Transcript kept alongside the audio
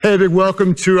Hey, big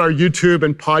welcome to our YouTube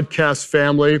and podcast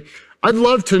family. I'd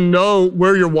love to know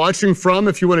where you're watching from.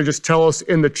 If you want to just tell us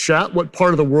in the chat what part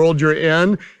of the world you're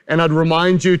in. And I'd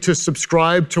remind you to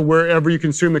subscribe to wherever you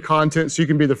consume the content so you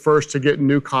can be the first to get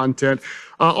new content.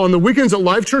 On the weekends at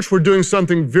Life Church, we're doing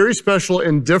something very special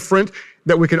and different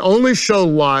that we can only show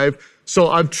live. So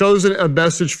I've chosen a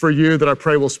message for you that I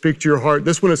pray will speak to your heart.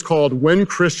 This one is called When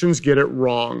Christians Get It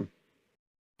Wrong.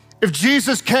 If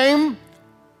Jesus came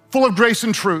full of grace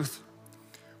and truth,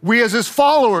 we as his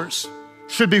followers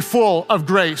should be full of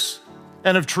grace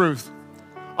and of truth.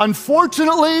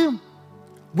 Unfortunately,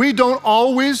 we don't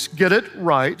always get it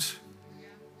right.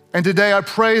 And today I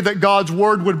pray that God's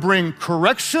word would bring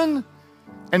correction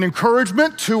and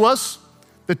encouragement to us.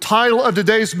 The title of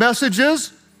today's message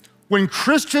is When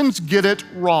Christians Get It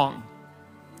Wrong.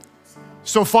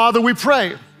 So Father, we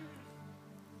pray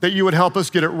that you would help us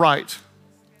get it right,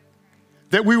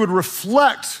 that we would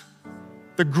reflect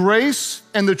the grace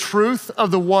and the truth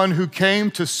of the one who came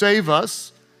to save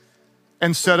us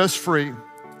and set us free.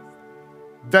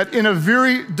 That in a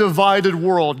very divided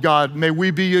world, God, may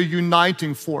we be a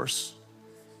uniting force.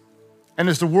 And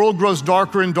as the world grows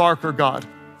darker and darker, God,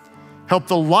 help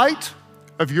the light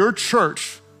of your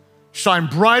church shine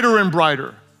brighter and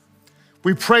brighter.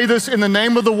 We pray this in the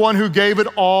name of the one who gave it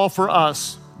all for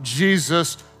us,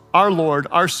 Jesus, our Lord,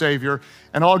 our Savior.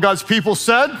 And all God's people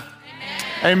said,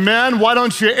 Amen. Why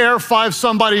don't you air five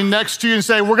somebody next to you and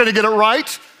say, we're gonna get it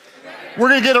right? We're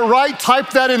gonna get it right.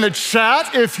 Type that in the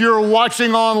chat if you're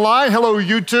watching online. Hello,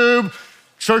 YouTube,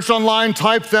 Church Online,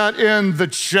 type that in the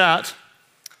chat.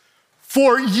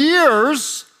 For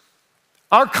years,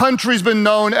 our country's been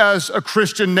known as a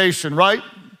Christian nation, right?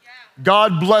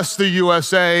 God bless the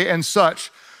USA and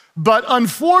such. But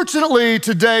unfortunately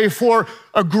today, for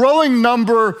a growing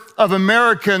number of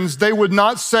Americans, they would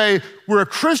not say we're a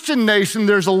Christian nation.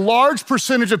 There's a large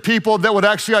percentage of people that would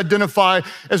actually identify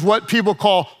as what people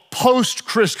call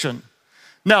post-Christian.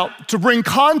 Now, to bring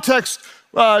context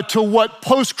to what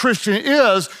post-Christian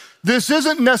is, this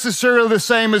isn't necessarily the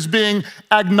same as being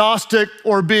agnostic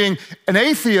or being an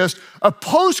atheist. A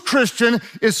post-Christian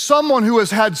is someone who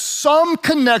has had some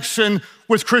connection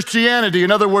with Christianity. In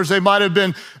other words, they might have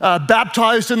been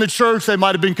baptized in the church, they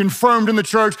might have been confirmed in the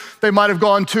church, they might have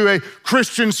gone to a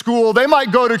Christian school, they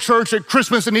might go to church at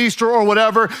Christmas and Easter or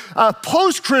whatever.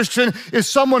 Post-Christian is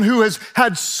someone who has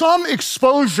had some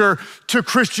exposure to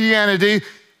Christianity,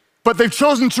 but they've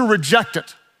chosen to reject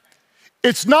it.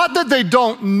 It's not that they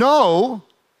don't know.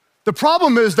 The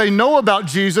problem is they know about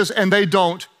Jesus and they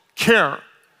don't care.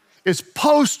 It's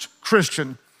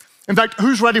post-Christian. In fact,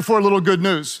 who's ready for a little good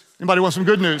news? Anybody want some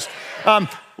good news?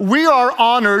 We are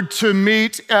honored to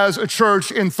meet as a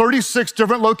church in 36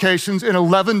 different locations in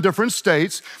 11 different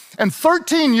states. And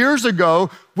 13 years ago,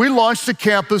 we launched a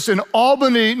campus in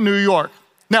Albany, New York.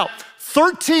 Now,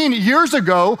 13 years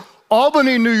ago,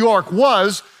 Albany, New York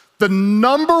was the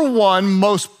 #1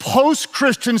 most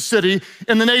post-Christian city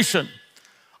in the nation.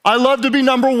 I love to be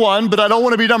 #1, but I don't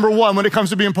want to be #1 when it comes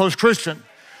to being post-Christian.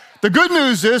 The good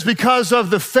news is because of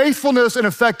the faithfulness and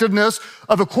effectiveness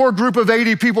of a core group of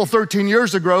 80 people 13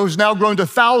 years ago, who's now grown to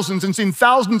thousands and seen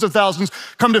thousands of thousands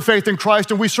come to faith in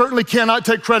Christ, and we certainly cannot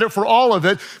take credit for all of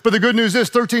it, but the good news is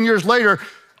 13 years later,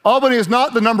 Albany is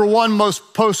not the #1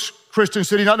 most post-Christian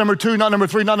city, not #2, not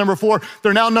 #3, not #4.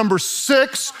 They're now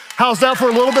 #6. How's that for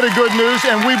a little bit of good news?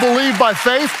 And we believe by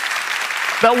faith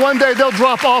that one day they'll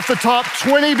drop off the top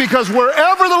 20 because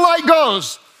wherever the light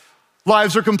goes,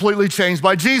 lives are completely changed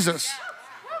by Jesus.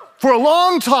 For a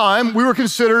long time, we were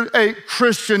considered a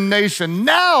Christian nation.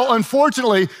 Now,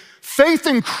 unfortunately, faith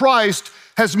in Christ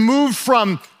has moved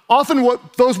from often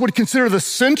what those would consider the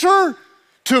center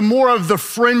to more of the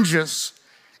fringes.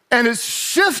 And it's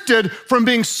shifted from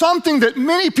being something that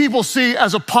many people see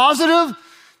as a positive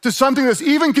to something that's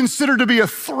even considered to be a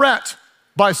threat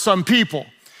by some people.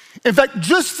 In fact,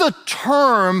 just the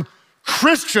term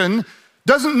Christian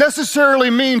doesn't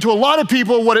necessarily mean to a lot of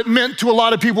people what it meant to a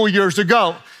lot of people years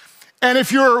ago. And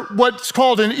if you're what's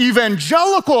called an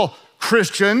evangelical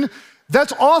Christian,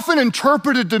 that's often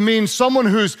interpreted to mean someone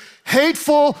who's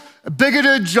hateful,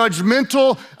 bigoted,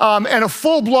 judgmental, and a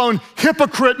full-blown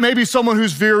hypocrite, maybe someone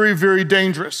who's very, very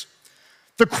dangerous.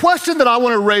 The question that I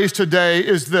want to raise today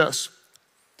is this: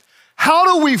 how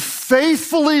do we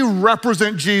faithfully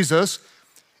represent Jesus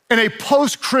in a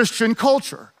post-Christian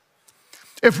culture?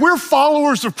 If we're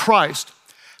followers of Christ,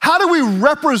 how do we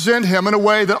represent him in a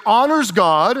way that honors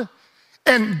God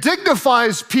and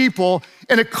dignifies people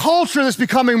in a culture that's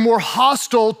becoming more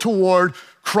hostile toward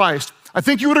Christ? I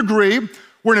think you would agree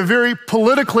we're in a very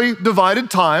politically divided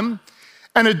time,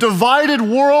 and a divided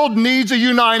world needs a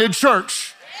united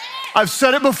church. I've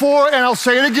said it before and I'll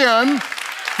say it again,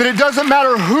 that it doesn't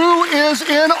matter who is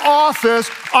in office,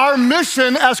 our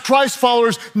mission as Christ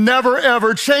followers never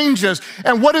ever changes.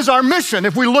 And what is our mission?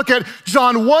 If we look at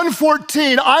John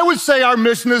 1:14, I would say our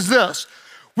mission is this.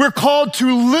 We're called to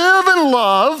live and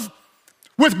love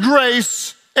with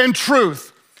grace and truth.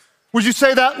 Would you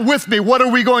say that with me? What are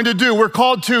we going to do? We're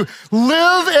called to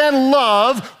live and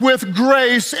love with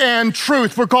grace and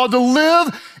truth. We're called to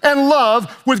live and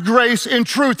love with grace and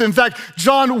truth. In fact,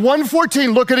 John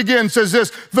 1:14, look at it again, says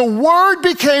this, the Word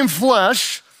became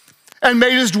flesh and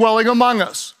made his dwelling among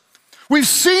us. We've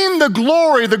seen the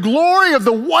glory of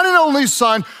the one and only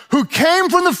Son who came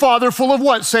from the Father full of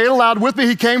what? Say it aloud with me.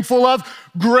 He came full of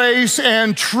grace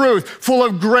and truth, full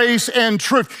of grace and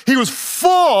truth. He was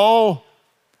full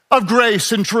of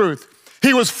grace and truth.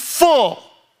 He was full.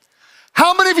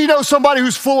 How many of you know somebody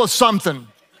who's full of something?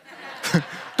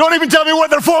 Don't even tell me what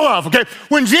they're full of, okay?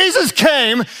 When Jesus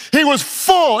came, he was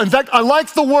full. In fact, I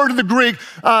like the word in the Greek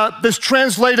that's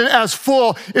translated as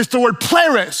full. It's the word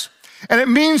pleres, and it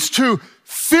means to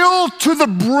fill to the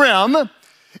brim.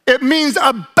 It means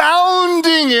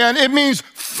abounding in. It means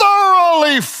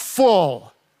thoroughly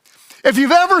full. If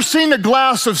you've ever seen a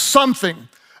glass of something,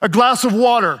 a glass of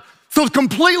water, filled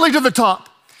completely to the top.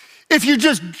 If you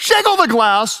just jiggle the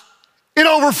glass, it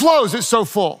overflows, it's so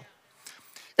full.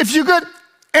 If you get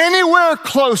anywhere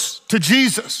close to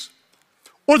Jesus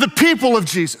or the people of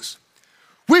Jesus,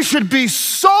 we should be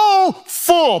so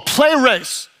full,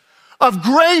 pleres, of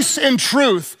grace and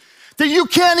truth that you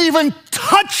can't even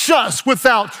touch us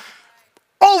without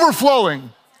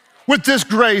overflowing with this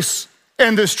grace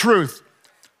and this truth.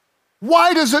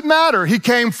 Why does it matter? He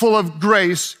came full of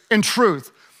grace and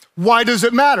truth. Why does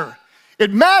it matter?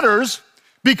 It matters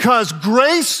because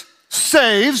grace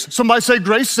saves. Somebody say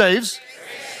grace saves.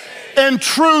 And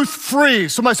truth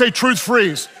frees. Somebody say truth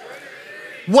frees.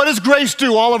 What does grace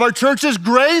do? All of our churches,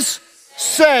 grace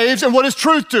saves. And what does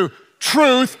truth do?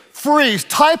 Truth frees.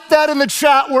 Type that in the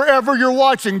chat wherever you're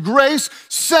watching. Grace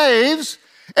saves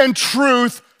and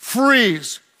truth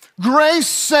frees. Grace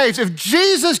saves. If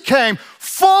Jesus came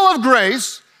full of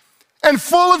grace and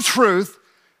full of truth,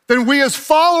 then we as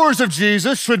followers of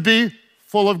Jesus should be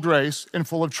full of grace and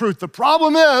full of truth. The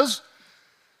problem is,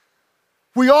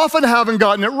 we often haven't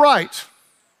gotten it right.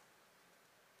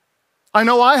 I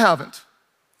know I haven't.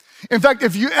 In fact,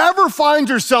 if you ever find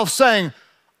yourself saying,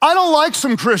 I don't like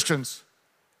some Christians,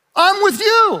 I'm with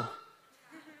you.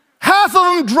 Half of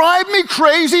them drive me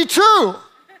crazy too.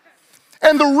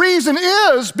 And the reason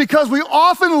is because we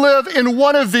often live in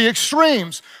one of the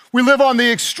extremes. We live on the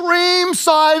extreme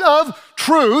side of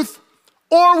truth,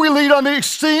 or we lead on the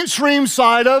extreme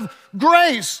side of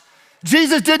grace.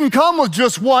 Jesus didn't come with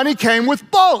just one, he came with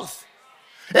both.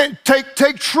 And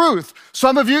take truth.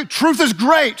 Some of you, truth is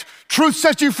great. Truth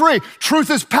sets you free. Truth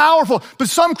is powerful. But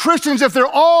some Christians, if they're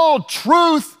all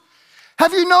truth,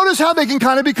 have you noticed how they can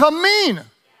kind of become mean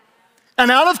and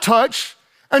out of touch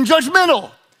and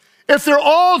judgmental? If they're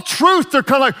all truth, they're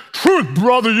kind of like, truth,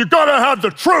 brother, you gotta have the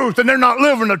truth. And they're not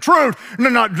living the truth, and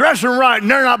they're not dressing right,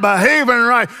 and they're not behaving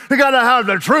right. You gotta have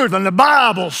the truth, and the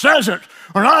Bible says it,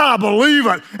 and I believe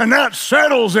it, and that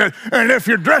settles it. And if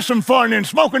you're dressing funny and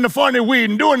smoking the funny weed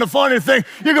and doing the funny thing,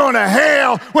 you're going to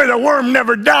hell where the worm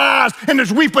never dies and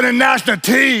there's weeping and gnashing of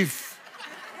teeth.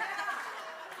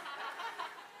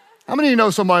 How many of you know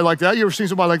somebody like that? You ever seen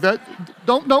somebody like that?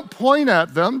 Don't point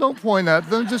at them. Don't point at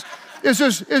them. It's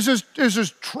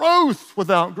just truth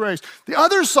without grace. The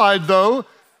other side, though,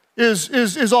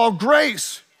 is all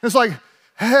grace. It's like,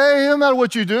 hey, no matter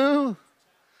what you do,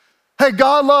 hey,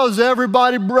 God loves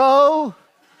everybody, bro.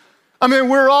 I mean,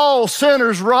 we're all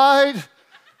sinners, right?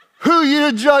 Who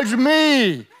you to judge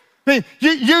me? I mean,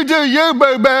 you do you,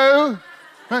 boo-boo.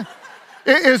 Right?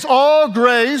 It's all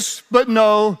grace, but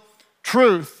no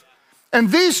truth. And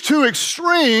these two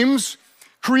extremes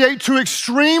create two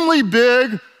extremely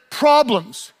big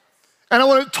problems. And I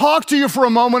want to talk to you for a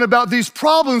moment about these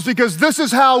problems because this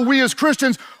is how we as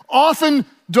Christians often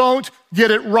don't get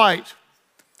it right.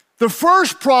 The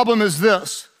first problem is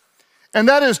this, and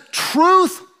that is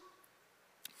truth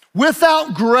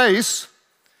without grace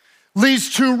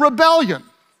leads to rebellion.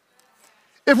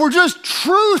 If we're just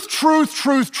truth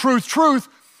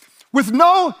with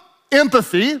no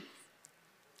empathy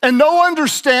and no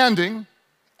understanding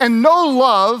and no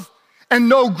love and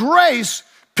no grace,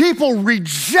 people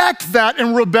reject that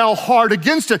and rebel hard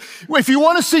against it. If you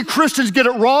want to see Christians get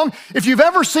it wrong, if you've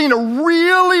ever seen a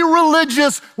really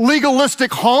religious,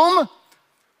 legalistic home,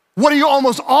 what do you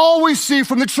almost always see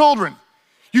from the children?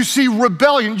 You see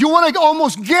rebellion. You want to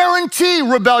almost guarantee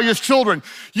rebellious children.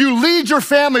 You lead your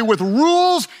family with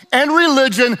rules and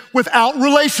religion without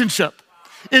relationship.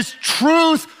 It's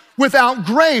truth without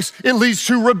grace. It leads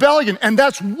to rebellion. And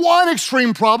that's one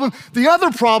extreme problem. The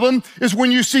other problem is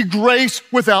when you see grace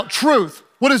without truth.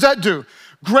 What does that do?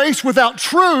 Grace without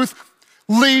truth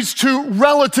leads to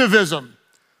relativism.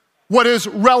 What is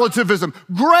relativism?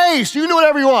 Grace, you can do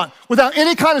whatever you want, without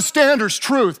any kind of standards,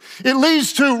 truth. It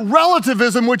leads to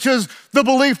relativism, which is the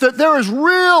belief that there is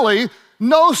really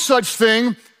no such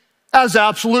thing as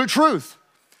absolute truth.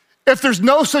 If there's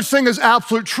no such thing as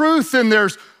absolute truth, then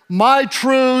there's my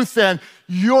truth and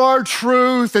your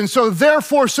truth. And so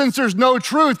therefore, since there's no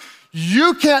truth,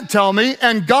 you can't tell me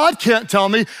and God can't tell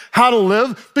me how to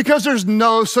live because there's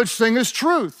no such thing as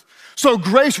truth. So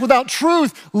grace without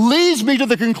truth leads me to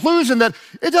the conclusion that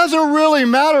it doesn't really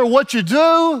matter what you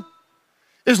do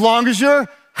as long as you're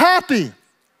happy.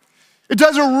 It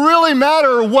doesn't really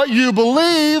matter what you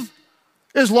believe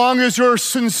as long as you're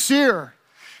sincere.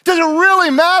 It doesn't really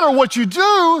matter what you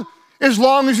do as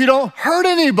long as you don't hurt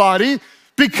anybody,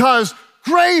 because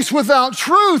grace without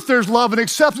truth, there's love and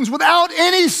acceptance without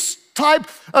any type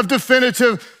of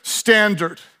definitive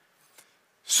standard.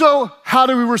 So how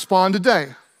do we respond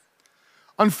today?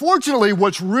 Unfortunately,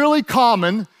 what's really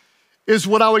common is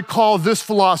what I would call this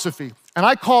philosophy, and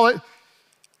I call it,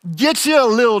 get you a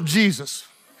little Jesus.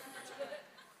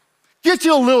 Get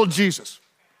you a little Jesus.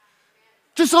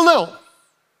 Just a little.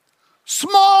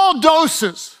 Small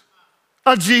doses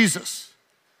of Jesus,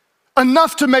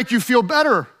 enough to make you feel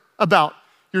better about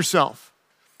yourself.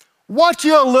 Watch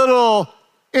you a little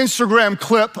Instagram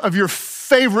clip of your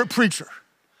favorite preacher,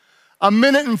 1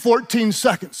 minute and 14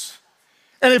 seconds.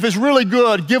 And if it's really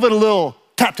good, give it a little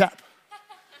tap, tap,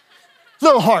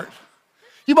 little heart.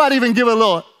 You might even give it a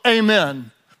little amen,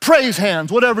 praise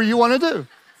hands, whatever you want to do.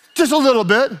 Just a little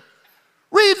bit.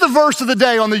 Read the verse of the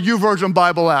day on the YouVersion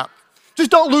Bible app.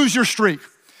 Just don't lose your streak.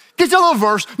 Get you a little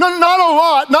verse, not a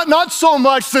lot, not so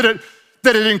much that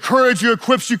it encourages you,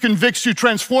 equips you, convicts you,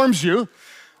 transforms you.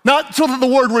 Not so that the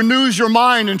word renews your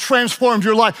mind and transforms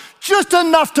your life. Just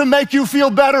enough to make you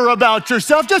feel better about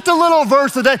yourself. Just a little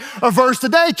verse a day. A verse a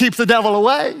day keeps the devil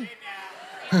away.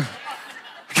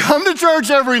 Come to church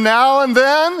every now and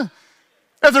then.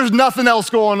 If there's nothing else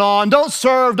going on, don't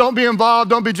serve, don't be involved,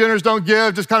 don't be generous, don't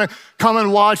give. Just kind of come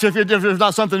and watch if there's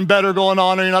not something better going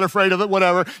on or you're not afraid of it,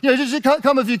 whatever. Just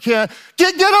come if you can.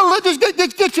 Get you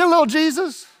a little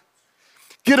Jesus.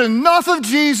 Get enough of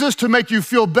Jesus to make you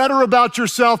feel better about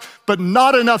yourself, but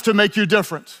not enough to make you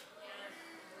different.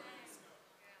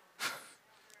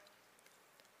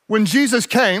 When Jesus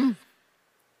came,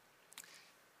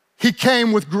 he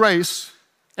came with grace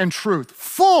and truth,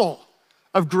 full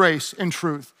of grace and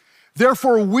truth.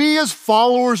 Therefore, we as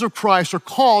followers of Christ are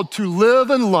called to live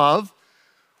and love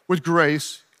with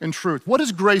grace and truth. What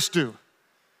does grace do?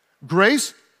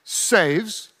 Grace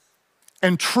saves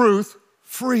and truth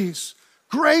frees.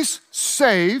 Grace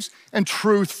saves and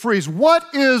truth frees. What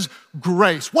is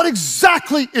grace? What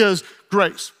exactly is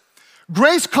grace?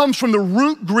 Grace comes from the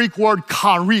root Greek word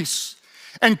charis.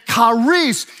 And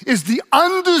charis is the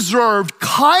undeserved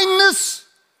kindness,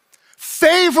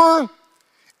 favor,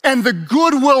 and the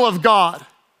goodwill of God.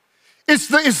 It's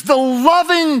the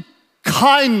loving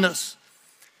kindness.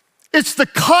 It's the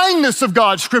kindness of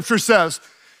God, Scripture says,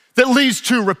 that leads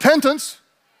to repentance.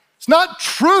 It's not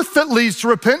truth that leads to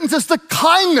repentance, it's the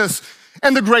kindness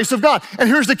and the grace of God. And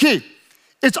here's the key.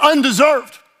 It's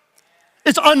undeserved.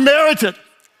 It's unmerited.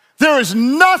 There is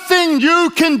nothing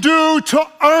you can do to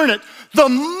earn it. The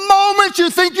moment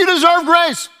you think you deserve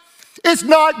grace, it's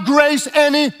not grace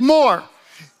anymore.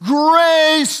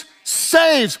 Grace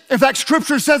saves. In fact,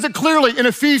 Scripture says it clearly in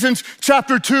Ephesians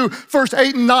chapter 2, verse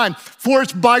 8 and 9. For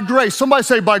it's by grace. Somebody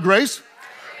say by grace.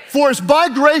 For it's by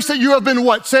grace that you have been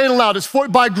what? Say it aloud. It's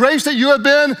by grace that you have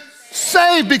been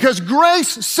saved, because grace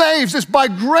saves. It's by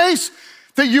grace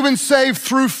that you've been saved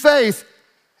through faith.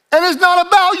 And it's not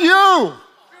about you.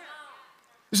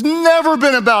 It's never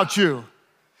been about you.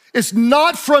 It's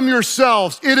not from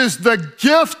yourselves. It is the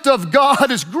gift of God.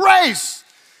 It's grace.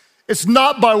 It's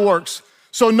not by works.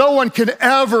 So no one can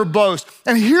ever boast.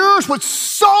 And here's what's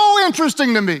so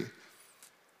interesting to me.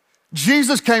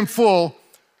 Jesus came full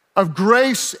of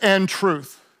grace and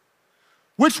truth.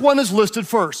 Which one is listed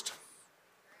first?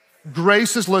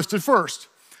 Grace is listed first.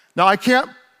 Now, I can't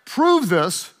prove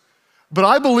this, but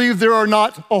I believe there are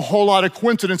not a whole lot of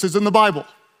coincidences in the Bible.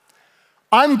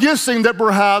 I'm guessing that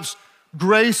perhaps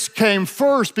grace came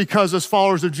first because as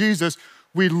followers of Jesus,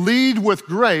 we lead with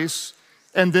grace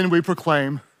and then we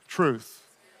proclaim truth.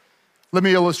 Let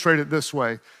me illustrate it this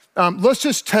way. Let's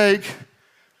just take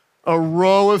a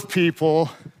row of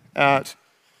people at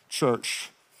church.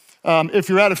 If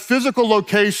you're at a physical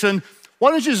location,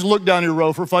 why don't you just look down your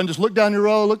row for fun? Just look down your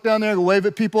row, look down there, go wave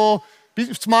at people,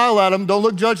 smile at them. Don't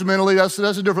look judgmentally,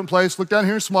 that's a different place. Look down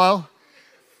here and smile.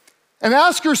 And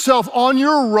ask yourself, on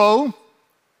your row,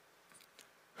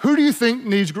 who do you think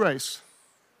needs grace?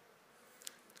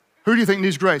 Who do you think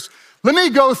needs grace? Let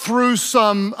me go through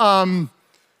some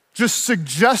just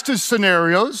suggested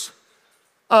scenarios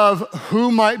of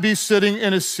who might be sitting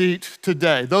in a seat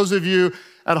today. Those of you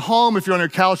at home, if you're on your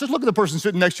couch, just look at the person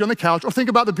sitting next to you on the couch, or think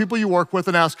about the people you work with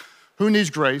and ask, who needs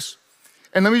grace?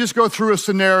 And let me just go through a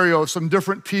scenario of some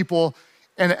different people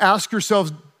and ask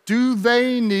yourselves, do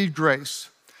they need grace?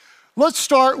 Let's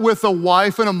start with a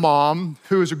wife and a mom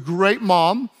who is a great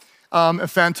mom, a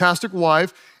fantastic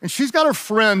wife, and she's got a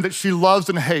friend that she loves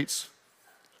and hates.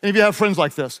 Any of you have friends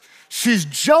like this? She's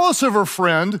jealous of her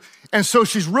friend, and so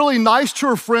she's really nice to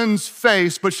her friend's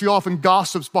face, but she often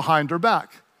gossips behind her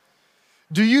back.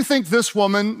 Do you think this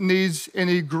woman needs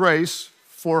any grace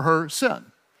for her sin?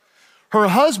 Her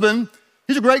husband,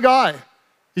 he's a great guy.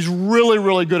 He's really,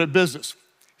 really good at business.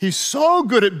 He's so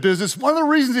good at business. One of the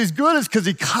reasons he's good is because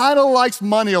he kind of likes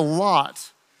money a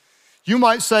lot. You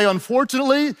might say,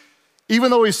 unfortunately, even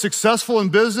though he's successful in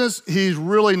business, he's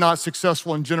really not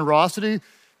successful in generosity.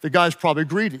 The guy's probably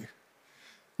greedy.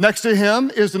 Next to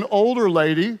him is an older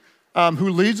lady who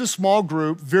leads a small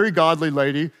group, very godly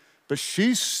lady, but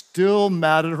she's still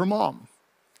mad at her mom,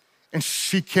 and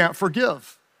she can't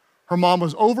forgive. Her mom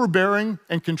was overbearing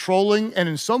and controlling and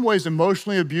in some ways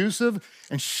emotionally abusive,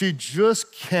 and she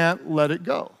just can't let it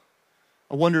go.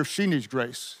 I wonder if she needs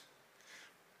grace.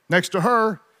 Next to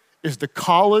her is the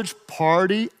college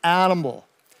party animal.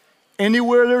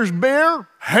 Anywhere there's beer,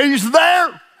 he's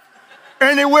there.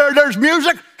 Anywhere there's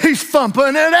music, he's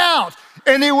thumping it out.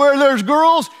 Anywhere there's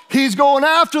girls, he's going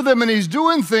after them, and he's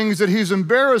doing things that he's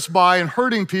embarrassed by and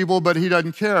hurting people, but he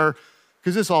doesn't care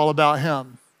because it's all about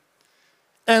him.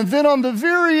 And then on the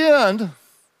very end,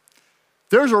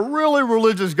 there's a really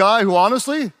religious guy who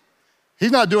honestly,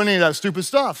 he's not doing any of that stupid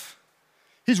stuff.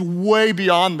 He's way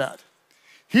beyond that.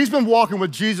 He's been walking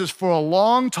with Jesus for a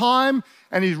long time,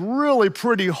 and he's really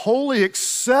pretty holy,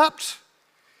 except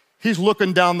he's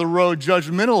looking down the road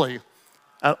judgmentally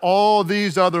at all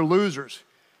these other losers.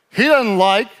 He doesn't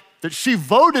like that she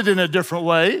voted in a different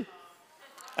way,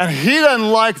 and he doesn't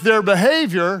like their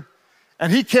behavior,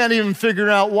 and he can't even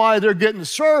figure out why they're getting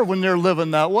served when they're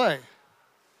living that way.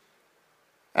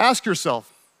 Ask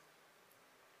yourself,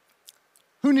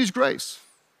 who needs grace?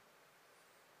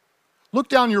 Look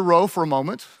down your row for a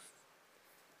moment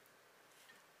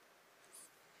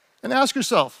and ask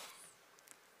yourself,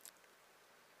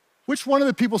 which one of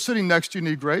the people sitting next to you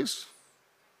need grace?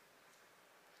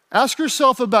 Ask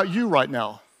yourself about you right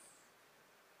now.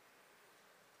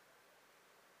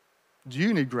 Do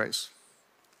you need grace?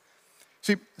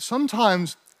 See,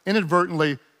 sometimes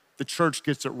inadvertently, the church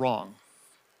gets it wrong.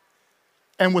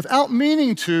 And without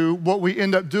meaning to, what we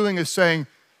end up doing is saying,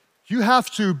 you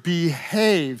have to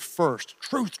behave first.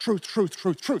 Truth, truth, truth,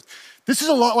 truth, truth. This is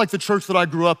a lot like the church that I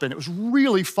grew up in. It was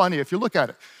really funny if you look at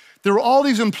it. There were all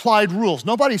these implied rules.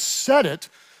 Nobody said it,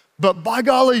 but by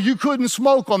golly, you couldn't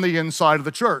smoke on the inside of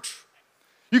the church.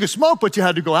 You could smoke, but you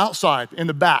had to go outside in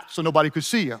the back so nobody could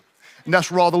see you. And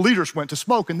that's where all the leaders went to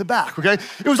smoke, in the back, okay?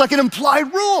 It was like an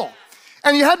implied rule.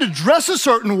 And you had to dress a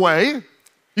certain way.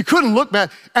 You couldn't look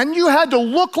bad. And you had to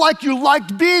look like you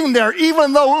liked being there,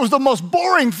 even though it was the most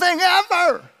boring thing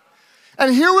ever.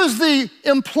 And here was the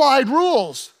implied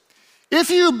rules. If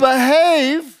you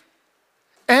behave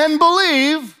and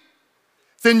believe,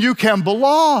 then you can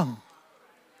belong.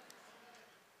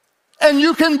 And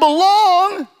you can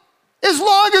belong as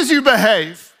long as you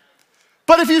behave.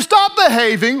 But if you stop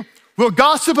behaving, we'll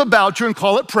gossip about you and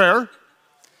call it prayer.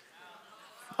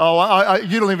 Oh,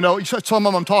 you don't even know. Some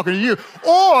of them I'm talking to you.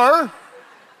 Or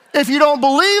if you don't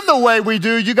believe the way we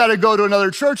do, you got to go to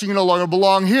another church and you no longer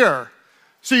belong here.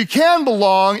 So you can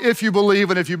belong if you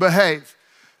believe and if you behave.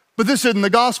 But this isn't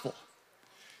the gospel.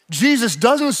 Jesus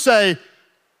doesn't say,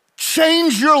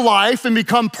 change your life and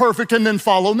become perfect and then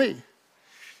follow me.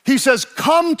 He says,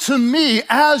 come to me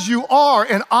as you are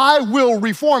and I will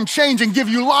reform, change, and give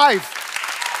you life.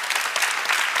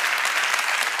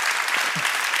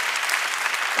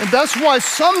 And that's why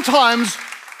sometimes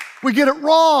we get it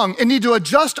wrong and need to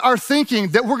adjust our thinking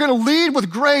that we're gonna lead with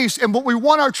grace, and what we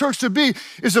want our church to be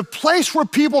is a place where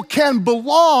people can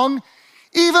belong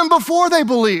even before they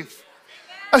believe.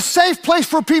 A safe place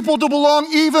for people to belong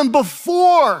even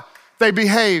before they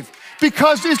behave,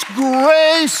 because it's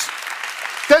grace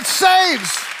that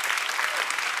saves.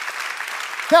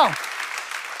 Now,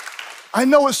 I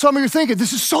know what some of you are thinking.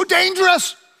 This is so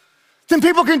dangerous. Then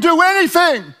people can do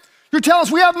anything. You're telling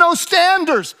us we have no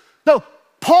standards. No,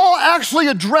 Paul actually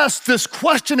addressed this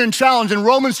question and challenge in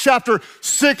Romans chapter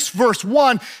 6, verse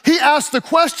 1. He asked the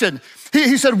question.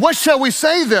 He said, what shall we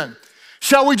say then?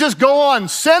 Shall we just go on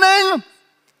sinning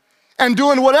and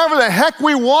doing whatever the heck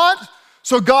we want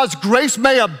so God's grace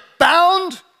may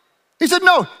abound? He said,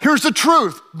 no, here's the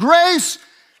truth. Grace,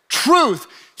 truth.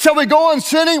 Shall we go on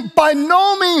sinning? By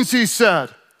no means, he said.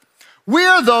 We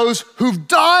are those who've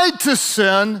died to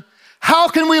sin. How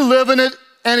can we live in it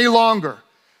any longer?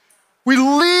 We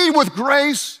lead with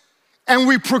grace and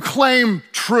we proclaim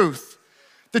truth.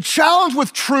 The challenge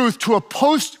with truth to a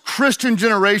post-Christian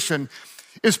generation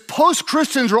is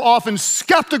post-Christians are often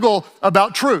skeptical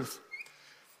about truth.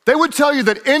 They would tell you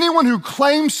that anyone who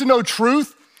claims to know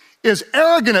truth is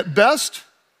arrogant at best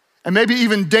and maybe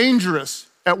even dangerous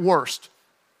at worst.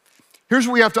 Here's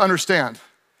what we have to understand,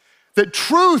 that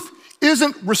truth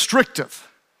isn't restrictive.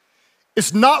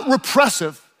 It's not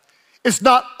repressive. It's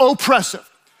not oppressive.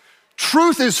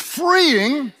 Truth is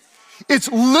freeing. It's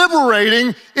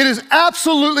liberating. It is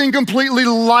absolutely and completely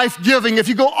life-giving. If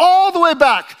you go all the way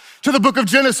back to the book of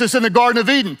Genesis in the Garden of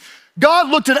Eden, God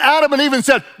looked at Adam and Eve and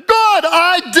said, good,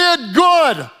 I did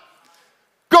good.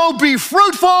 Go be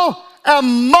fruitful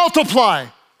and multiply.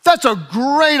 That's a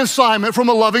great assignment from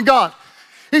a loving God.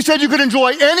 He said you could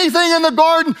enjoy anything in the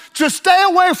garden, just stay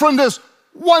away from this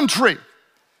one tree.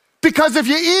 Because if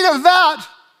you eat of that,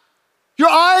 your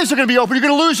eyes are gonna be open, you're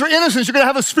gonna lose your innocence, you're gonna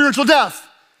have a spiritual death.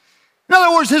 In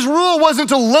other words, his rule wasn't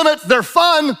to limit their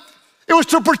fun, it was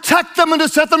to protect them and to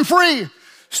set them free.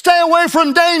 Stay away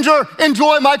from danger,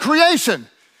 enjoy my creation.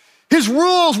 His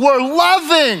rules were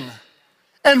loving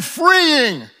and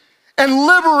freeing and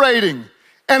liberating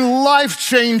and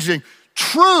life-changing.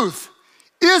 Truth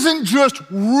isn't just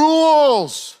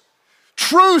rules.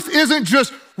 Truth isn't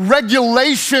just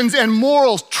regulations and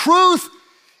morals. Truth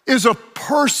is a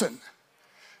person.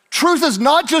 Truth is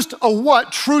not just a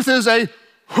what, truth is a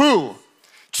who.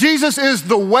 Jesus is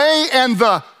the way and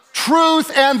the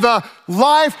truth and the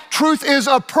life. Truth is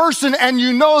a person, and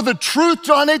you know the truth,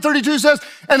 John 8:32 says,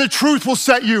 and the truth will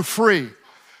set you free.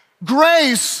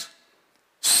 Grace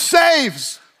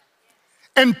saves,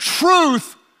 and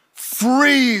truth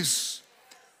frees.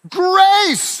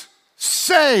 Grace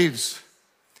saves,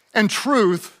 and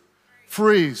truth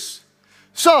frees.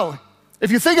 So,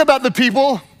 if you think about the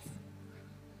people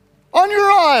on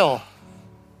your aisle,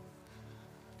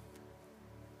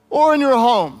 or in your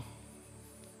home,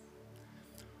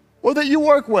 or that you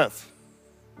work with,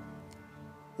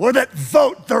 or that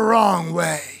vote the wrong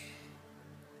way,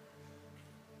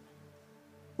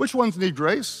 which ones need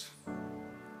grace?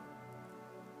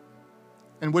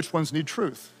 And which ones need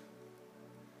truth?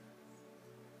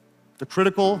 The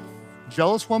critical,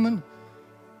 jealous woman,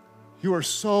 you are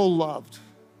so loved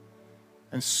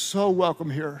and so welcome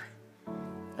here,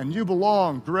 and you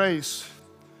belong, grace.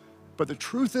 But the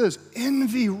truth is,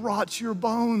 envy rots your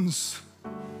bones.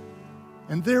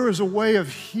 And there is a way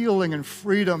of healing and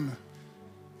freedom,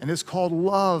 and it's called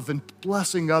love and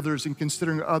blessing others and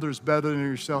considering others better than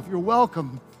yourself. You're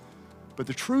welcome, but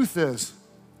the truth is,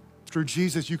 through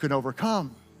Jesus, you can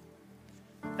overcome.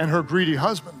 And her greedy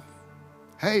husband,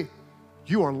 hey,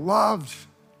 you are loved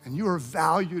and you are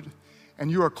valued and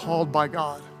you are called by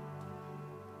God.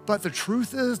 But the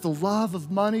truth is, the love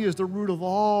of money is the root of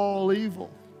all evil.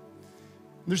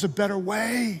 There's a better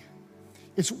way.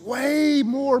 It's way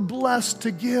more blessed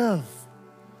to give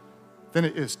than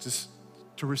it is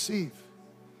to receive.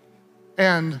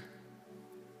 And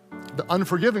the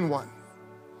unforgiving one,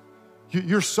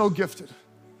 you're so gifted.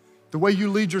 The way you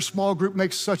lead your small group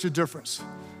makes such a difference.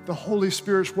 The Holy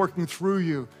Spirit's working through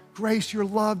you. Grace, you're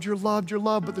loved, you're loved, you're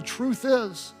loved. But the truth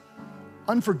is,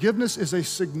 unforgiveness is a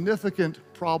significant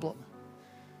problem.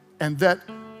 And that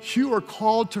you are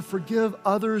called to forgive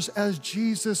others as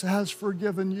Jesus has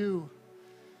forgiven you.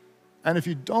 And if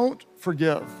you don't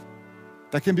forgive,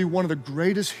 that can be one of the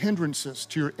greatest hindrances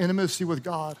to your intimacy with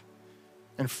God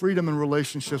and freedom in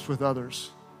relationships with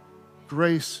others.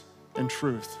 Grace and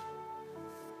truth.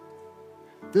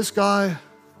 This guy,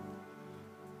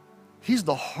 he's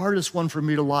the hardest one for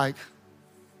me to like.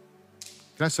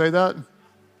 Can I say that?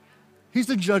 He's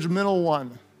the judgmental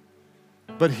one.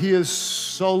 But he is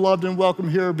so loved and welcome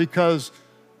here because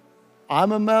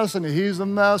I'm a mess and he's a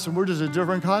mess and we're just a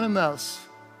different kind of mess.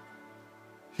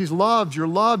 He's loved,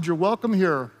 you're welcome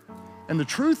here. And the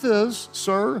truth is,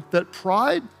 sir, that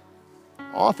pride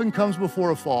often comes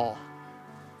before a fall.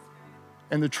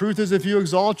 And the truth is, if you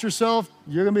exalt yourself,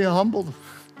 you're gonna be humbled.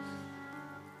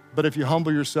 But if you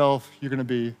humble yourself, you're gonna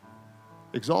be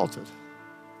exalted.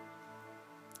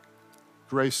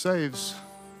 Grace saves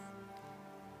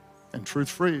and truth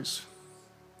frees.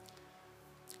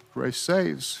 Grace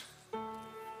saves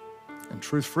and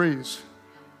truth frees.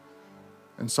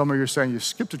 And some of you are saying, you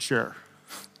skipped a chair.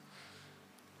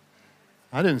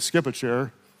 I didn't skip a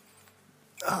chair.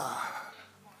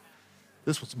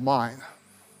 This was mine.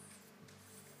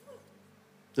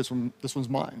 This one's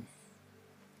mine.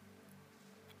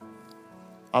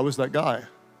 I was that guy,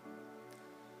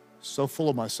 so full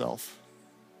of myself,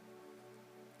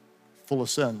 full of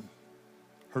sin,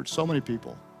 hurt so many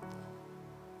people,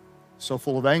 so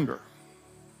full of anger.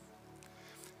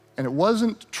 And it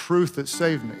wasn't truth that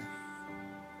saved me.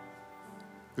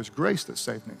 It was grace that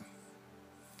saved me.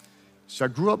 So I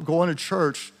grew up going to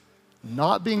church,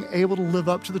 not being able to live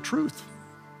up to the truth.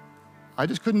 I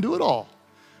just couldn't do it all.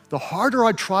 The harder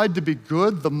I tried to be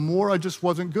good, the more I just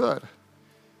wasn't good.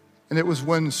 And it was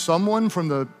when someone from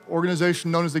the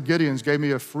organization known as the Gideons gave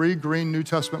me a free green New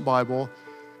Testament Bible,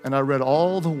 and I read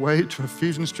all the way to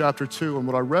Ephesians chapter 2, and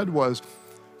what I read was,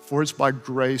 for it's by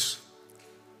grace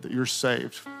that you're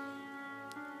saved.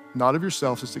 Not of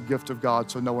yourselves, it's a gift of God,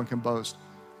 so no one can boast.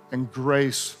 And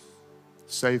grace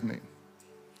saved me.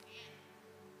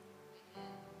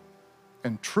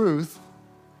 And truth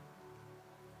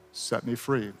set me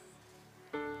free.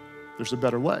 There's a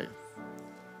better way.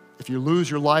 If you lose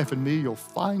your life in me, you'll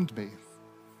find me.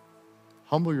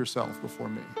 Humble yourself before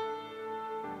me.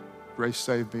 Grace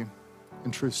saved me,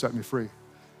 and truth set me free.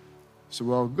 So,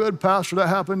 well, good, Pastor, that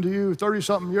happened to you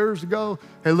 30-something years ago.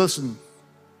 Hey, listen,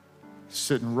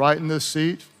 sitting right in this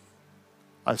seat,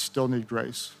 I still need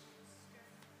grace.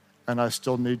 And I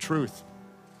still need truth.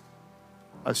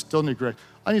 I still need grace.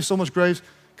 I need so much grace.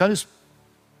 I just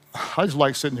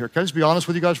like sitting here. Can I just be honest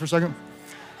with you guys for a second?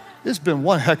 It's been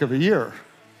one heck of a year.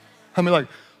 I mean, like,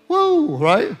 whoa,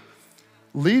 right?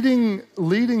 Leading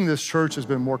this church has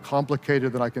been more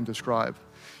complicated than I can describe.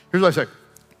 Here's what I say.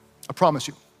 I promise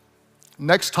you.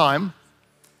 Next time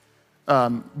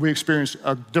we experience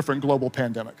a different global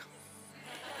pandemic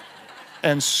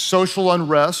and social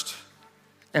unrest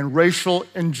and racial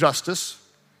injustice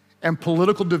and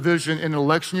political division in an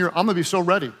election year, I'm gonna be so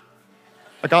ready.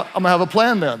 Like, I'm gonna have a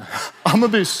plan then. I'm gonna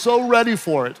be so ready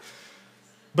for it.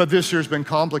 But this year's been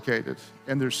complicated,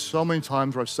 and there's so many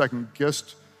times where I've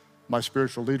second-guessed my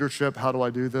spiritual leadership. How do I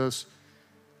do this?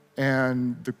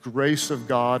 And the grace of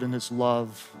God and His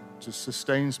love just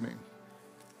sustains me.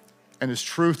 And His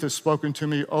truth has spoken to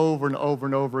me over and over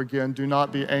and over again. Do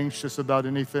not be anxious about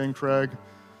anything, Craig,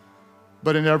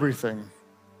 but in everything.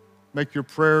 Make your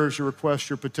prayers, your requests,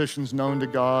 your petitions known to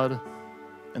God,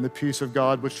 and the peace of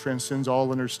God, which transcends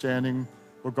all understanding,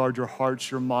 will guard your hearts,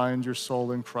 your mind, your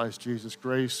soul in Christ Jesus.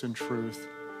 Grace and truth.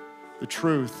 The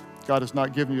truth, God has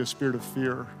not given you a spirit of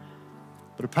fear,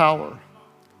 but of power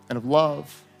and of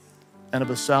love and of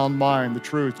a sound mind. The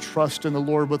truth, trust in the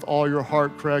Lord with all your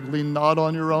heart, Craig. Lean not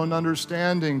on your own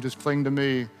understanding, just cling to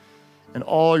me. In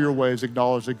all your ways,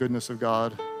 acknowledge the goodness of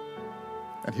God,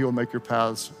 and He will make your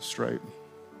paths straight.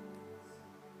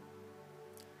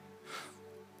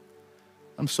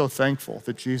 I'm so thankful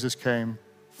that Jesus came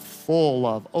full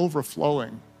of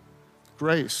overflowing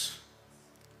grace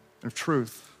and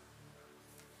truth.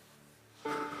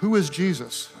 Who is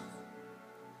Jesus?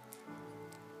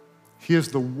 He is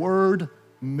the Word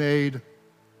made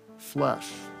flesh,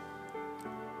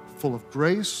 full of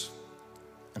grace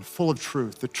and full of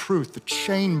truth. The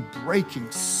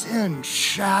chain-breaking,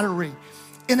 sin-shattering,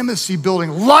 intimacy-building,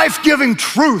 life-giving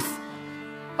truth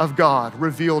of God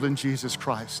revealed in Jesus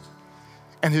Christ.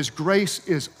 And His grace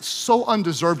is so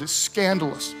undeserved, it's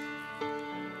scandalous.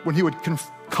 When He would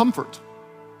comfort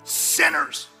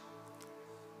sinners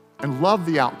and love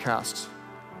the outcasts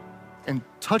and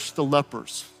touch the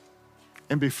lepers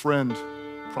and befriend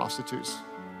prostitutes.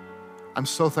 I'm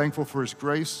so thankful for His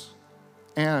grace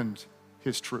and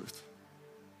His truth.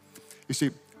 You see,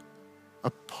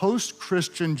 a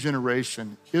post-Christian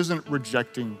generation isn't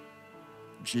rejecting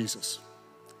Jesus.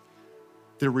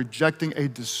 They're rejecting a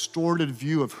distorted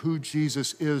view of who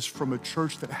Jesus is from a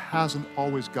church that hasn't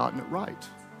always gotten it right.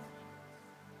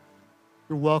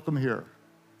 You're welcome here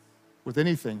with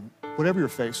anything, whatever you're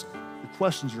facing, your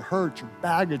questions, your hurt, your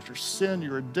baggage, your sin,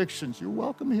 your addictions, you're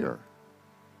welcome here.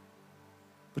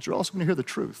 But you're also going to hear the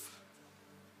truth.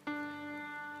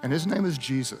 And His name is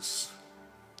Jesus.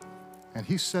 And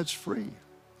He sets free.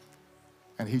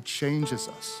 And He changes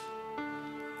us.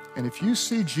 And if you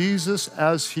see Jesus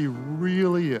as He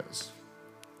really is,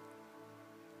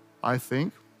 I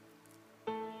think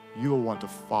you will want to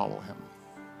follow Him.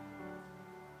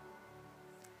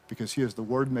 Because He is the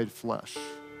Word made flesh.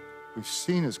 We've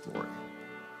seen His glory.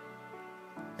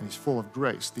 And He's full of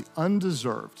grace, the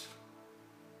undeserved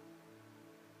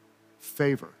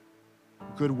favor,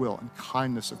 goodwill, and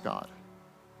kindness of God,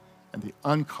 and the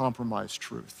uncompromised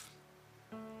truth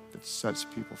that sets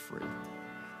people free.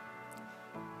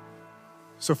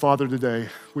 So, Father, today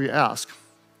we ask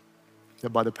that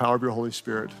by the power of your Holy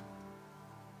Spirit,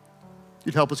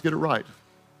 you'd help us get it right,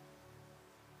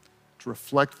 to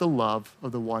reflect the love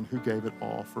of the one who gave it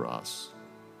all for us.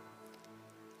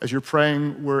 As you're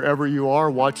praying wherever you are,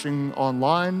 watching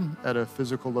online, at a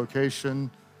physical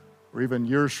location, or even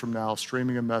years from now,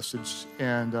 streaming a message,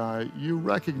 and you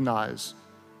recognize,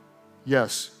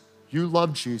 yes, you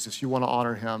love Jesus, you want to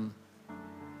honor him,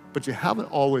 but you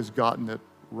haven't always gotten it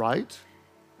right,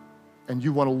 and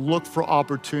you want to look for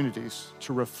opportunities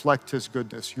to reflect his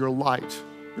goodness, your light,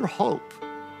 your hope,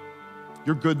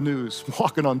 your good news,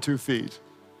 walking on 2 feet.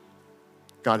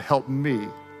 God, help me,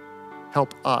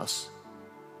 help us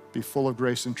be full of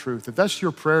grace and truth. If that's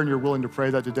your prayer and you're willing to pray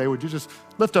that today, would you just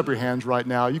lift up your hands right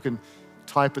now? You can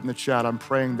type it in the chat. I'm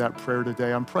praying that prayer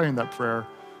today. I'm praying that prayer.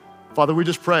 Father, we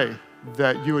just pray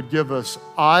that you would give us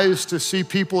eyes to see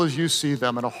people as you see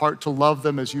them and a heart to love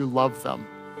them as you love them.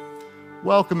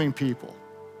 Welcoming people,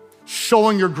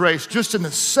 showing your grace just in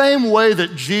the same way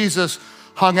that Jesus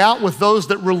hung out with those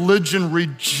that religion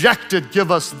rejected.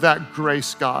 Give us that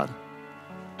grace, God.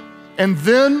 And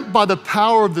then by the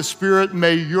power of the Spirit,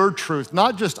 may your truth,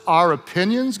 not just our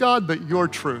opinions, God, but your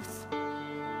truth,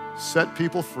 set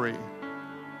people free.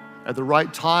 At the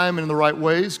right time and in the right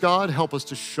ways, God, help us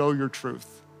to show your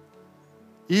truth.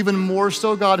 Even more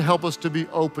so, God, help us to be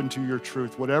open to your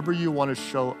truth. Whatever you want to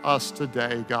show us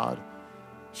today, God,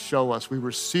 show us. We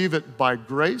receive it by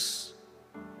grace.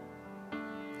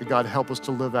 And God, help us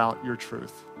to live out your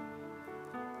truth.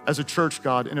 As a church,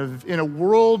 God, in a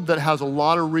world that has a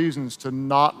lot of reasons to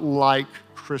not like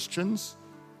Christians,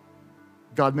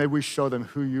 God, may we show them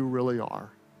who you really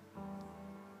are.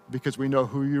 Because we know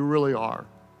who you really are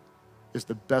is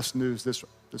the best news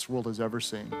this world has ever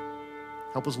seen.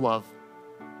 Help us love.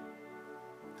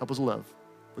 Help us live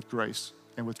with grace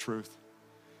and with truth.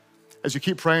 As you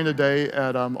keep praying today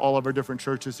at all of our different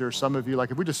churches, there are some of you,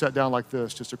 like if we just sat down like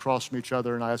this, just across from each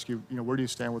other, and I ask you, where do you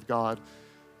stand with God?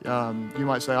 You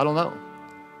might say, I don't know.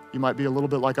 You might be a little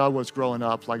bit like I was growing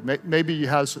up. Like maybe you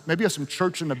have some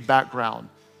church in the background,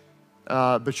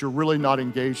 but you're really not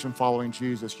engaged in following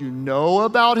Jesus. You know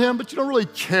about him, but you don't really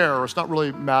care, or it's not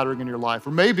really mattering in your life.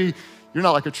 Or maybe you're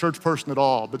not like a church person at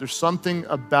all, but there's something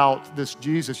about this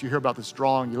Jesus you hear about that's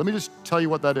drawing you. Let me just tell you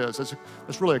what that is.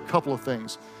 That's really a couple of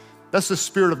things. That's the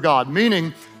Spirit of God,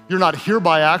 meaning you're not here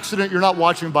by accident, you're not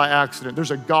watching by accident.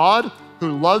 There's a God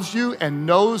who loves you and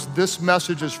knows this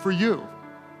message is for you.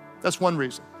 That's one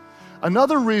reason.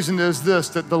 Another reason is this,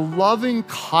 that the loving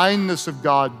kindness of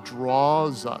God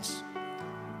draws us.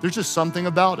 There's just something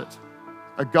about it.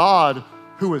 A God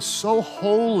who is so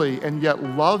holy and yet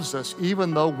loves us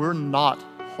even though we're not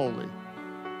holy.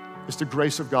 It's the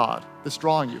grace of God that's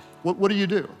drawing you. What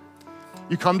do?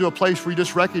 You come to a place where you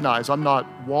just recognize, I'm not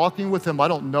walking with him, I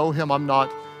don't know him, I'm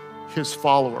not his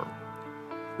follower.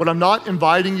 What I'm not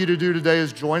inviting you to do today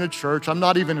is join a church. I'm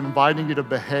not even inviting you to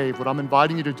behave. What I'm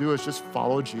inviting you to do is just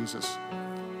follow Jesus.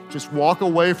 Just walk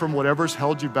away from whatever's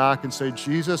held you back and say,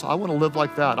 Jesus, I want to live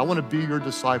like that. I want to be your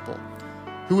disciple.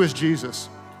 Who is Jesus?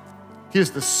 He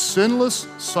is the sinless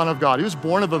Son of God. He was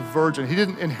born of a virgin. He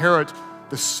didn't inherit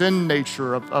the sin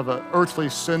nature of an earthly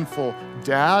sinful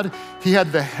dad. He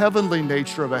had the heavenly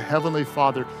nature of a heavenly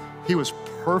Father. He was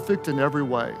perfect in every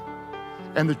way.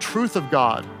 And the truth of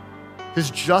God, his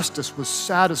justice was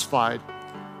satisfied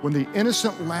when the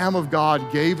innocent Lamb of God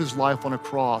gave his life on a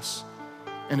cross,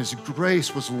 and his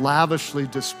grace was lavishly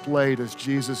displayed as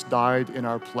Jesus died in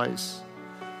our place.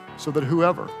 So that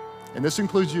whoever, and this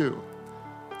includes you,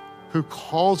 who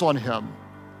calls on him,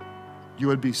 you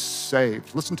would be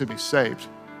saved. Listen to me, saved.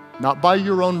 Not by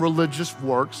your own religious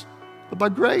works, but by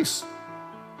grace,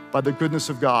 by the goodness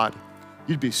of God.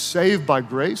 You'd be saved by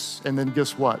grace, and then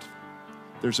guess what?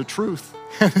 There's a truth,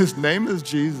 and his name is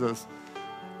Jesus,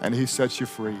 and he sets you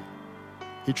free.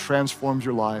 He transforms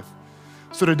your life.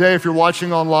 So today, if you're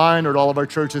watching online or at all of our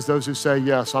churches, those who say,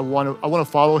 yes, I want to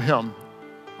follow him.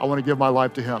 I want to give my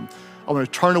life to him. I want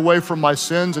to turn away from my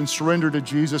sins and surrender to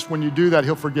Jesus. When you do that,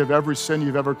 he'll forgive every sin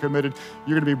you've ever committed.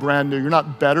 You're going to be brand new. You're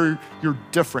not better, you're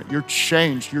different. You're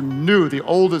changed, you're new. The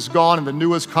old is gone and the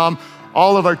new has come.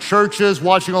 All of our churches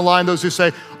watching online, those who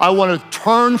say, I want to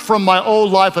turn from my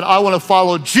old life and I want to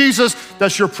follow Jesus.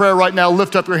 That's your prayer right now.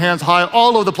 Lift up your hands high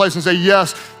all over the place and say,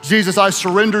 yes, Jesus, I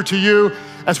surrender to you.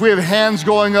 As we have hands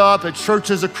going up at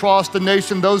churches across the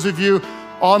nation, those of you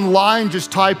online,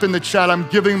 just type in the chat, I'm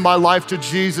giving my life to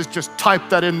Jesus. Just type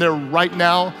that in there right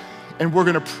now. and we're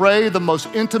gonna pray the most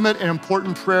intimate and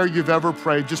important prayer you've ever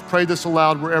prayed. Just pray this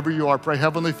aloud wherever you are. Pray,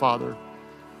 Heavenly Father,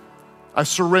 I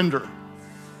surrender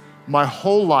my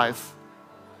whole life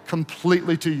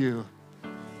completely to you.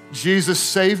 Jesus,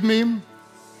 save me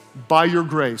by your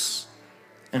grace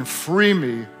and free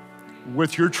me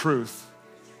with your truth.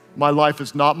 My life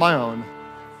is not my own.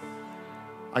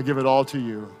 I give it all to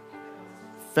you.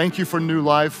 Thank you for new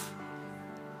life.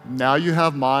 Now you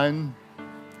have mine.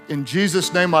 In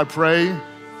Jesus' name I pray.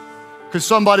 Could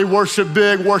somebody worship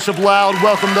big, worship loud,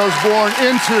 welcome those born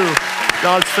into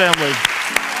God's family.